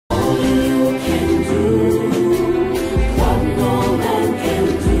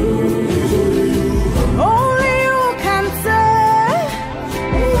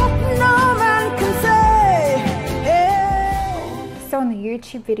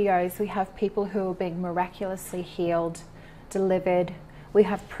YouTube videos, we have people who are being miraculously healed, delivered. We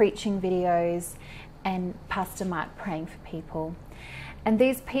have preaching videos and Pastor Mark praying for people. And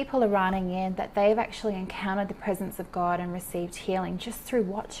these people are writing in that they've actually encountered the presence of God and received healing just through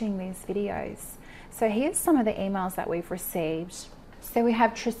watching these videos. So here's some of the emails that we've received. So we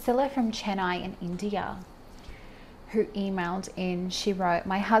have Trisilla from Chennai in India, who emailed in. She wrote,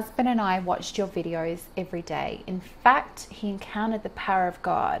 "My husband and I watched your videos every day. In fact, he encountered the power of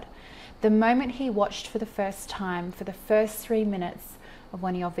God. The moment he watched for the first time, for the first 3 minutes of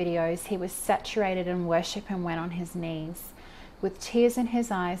one of your videos, he was saturated in worship and went on his knees with tears in his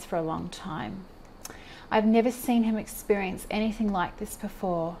eyes for a long time. I've never seen him experience anything like this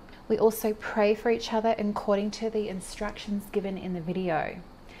before. We also pray for each other according to the instructions given in the video.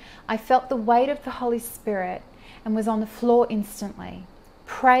 I felt the weight of the Holy Spirit and was on the floor instantly.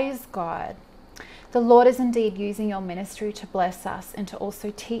 Praise God. The Lord is indeed using your ministry to bless us and to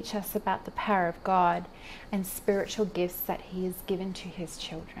also teach us about the power of God and spiritual gifts that he has given to his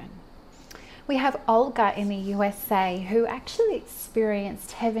children." We have Olga in the USA who actually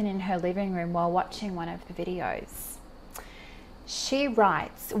experienced heaven in her living room while watching one of the videos. She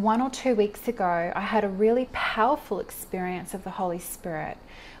writes, 1 or 2 weeks ago, I had a really powerful experience of the Holy Spirit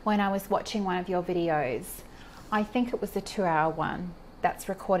when I was watching one of your videos. I think it was the 2-hour one. That's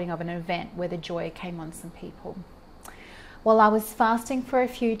recording of an event where the joy came on some people. Well, I was fasting for a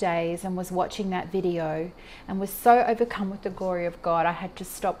few days and was watching that video and was so overcome with the glory of God, I had to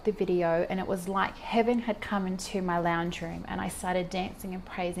stop the video, and it was like heaven had come into my lounge room and I started dancing and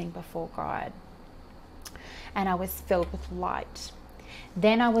praising before God. And I was filled with light.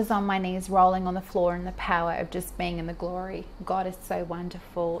 Then I was on my knees rolling on the floor in the power of just being in the glory. God is so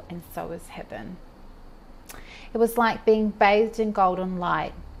wonderful and so is heaven. It was like being bathed in golden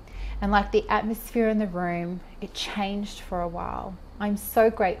light, and like the atmosphere in the room, it changed for a while. I'm so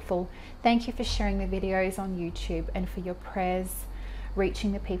grateful. Thank you for sharing the videos on YouTube and for your prayers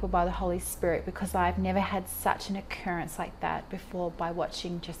reaching the people by the Holy Spirit, because I've never had such an occurrence like that before by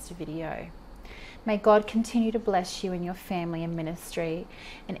watching just a video. May God continue to bless you and your family and ministry,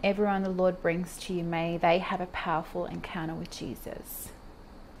 and everyone the Lord brings to you, may they have a powerful encounter with Jesus."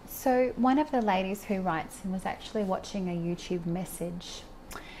 So one of the ladies who writes in was actually watching a YouTube message.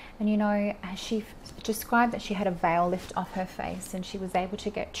 And you know, she described that she had a veil lift off her face and she was able to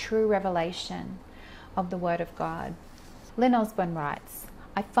get true revelation of the Word of God. Lynn Osborne writes,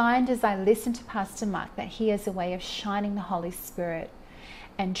 "I find as I listen to Pastor Mark that he has a way of shining the Holy Spirit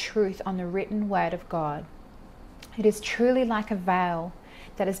and truth on the written Word of God. It is truly like a veil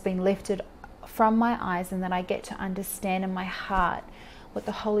that has been lifted from my eyes, and that I get to understand in my heart what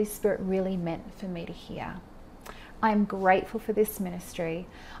the Holy Spirit really meant for me to hear. I am grateful for this ministry.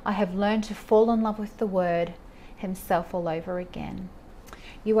 I have learned to fall in love with the Word himself all over again.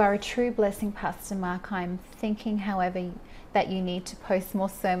 You are a true blessing, Pastor Mark. I'm thinking, however, that you need to post more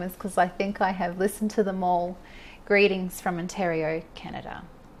sermons, because I think I have listened to them all. Greetings from Ontario, Canada."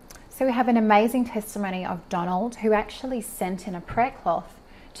 So we have an amazing testimony of Donald, who actually sent in a prayer cloth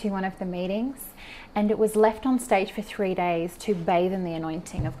to one of the meetings, and it was left on stage for 3 days to bathe in the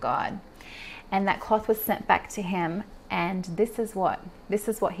anointing of God. And that cloth was sent back to him, and this is what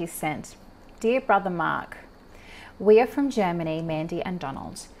he sent. "Dear Brother Mark, we are from Germany, Mandy and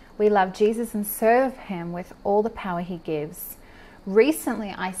Donald. We love Jesus and serve him with all the power he gives.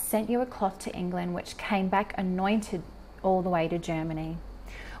 Recently, I sent you a cloth to England which came back anointed all the way to Germany.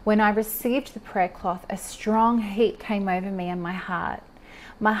 When I received the prayer cloth, a strong heat came over me and my heart.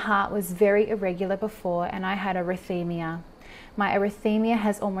 My heart was very irregular before, and I had erythema. My erythema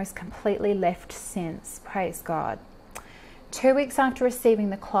has almost completely left since. Praise God. 2 weeks after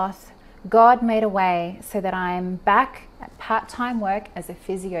receiving the cloth, God made a way so that I am back at part-time work as a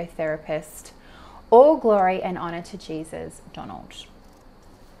physiotherapist. All glory and honor to Jesus, Donald."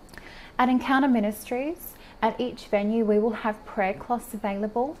 At Encounter Ministries, at each venue, we will have prayer cloths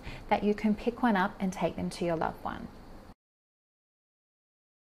available that you can pick one up and take them to your loved one.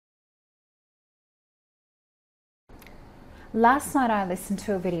 Last night I listened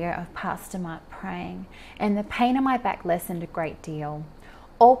to a video of Pastor Mark praying, and the pain in my back lessened a great deal.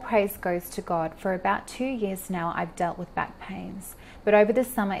 All praise goes to God. For about 2 years now I've dealt with back pains, but over the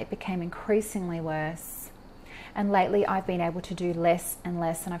summer it became increasingly worse. And lately I've been able to do less and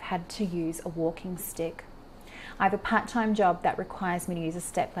less, and I've had to use a walking stick. I have a part-time job that requires me to use a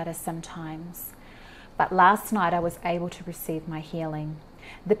stepladder sometimes. But last night I was able to receive my healing.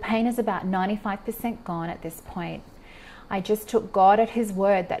 The pain is about 95% gone at this point. I just took God at his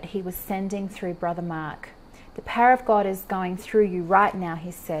word that he was sending through Brother Mark. The power of God is going through you right now,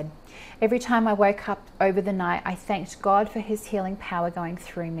 he said. Every time I woke up over the night, I thanked God for his healing power going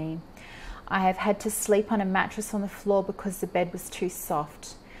through me. I have had to sleep on a mattress on the floor because the bed was too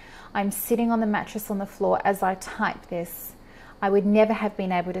soft. I'm sitting on the mattress on the floor as I type this. I would never have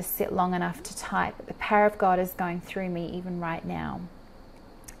been able to sit long enough to type. The power of God is going through me even right now.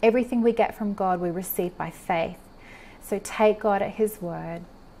 Everything we get from God, we receive by faith. So take God at his word.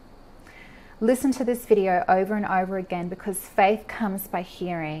 Listen to this video over and over again, because faith comes by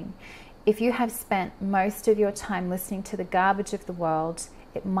hearing. If you have spent most of your time listening to the garbage of the world,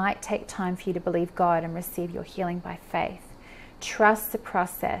 it might take time for you to believe God and receive your healing by faith. Trust the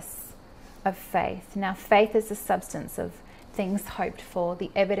process of faith. Now, faith is the substance of things hoped for,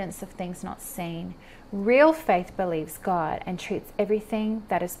 the evidence of things not seen. Real faith believes God and treats everything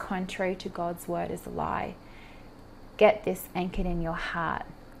that is contrary to God's word as a lie. Get this anchored in your heart.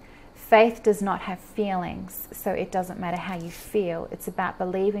 Faith does not have feelings, so it doesn't matter how you feel. It's about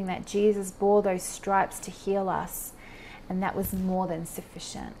believing that Jesus bore those stripes to heal us, and that was more than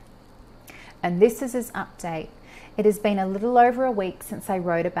sufficient. And this is his update. It has been a little over a week since I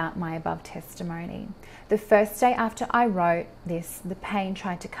wrote about my above testimony. The first day after I wrote this, the pain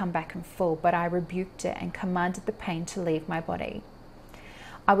tried to come back in full, but I rebuked it and commanded the pain to leave my body.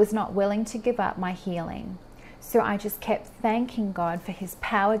 I was not willing to give up my healing, so I just kept thanking God for his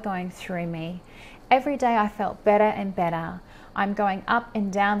power going through me. Every day I felt better and better. I'm going up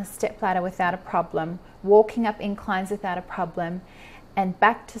and down the stepladder without a problem, walking up inclines without a problem, and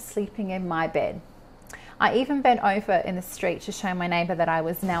back to sleeping in my bed. I even bent over in the street to show my neighbour that I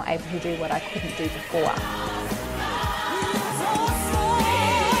was now able to do what I couldn't do before.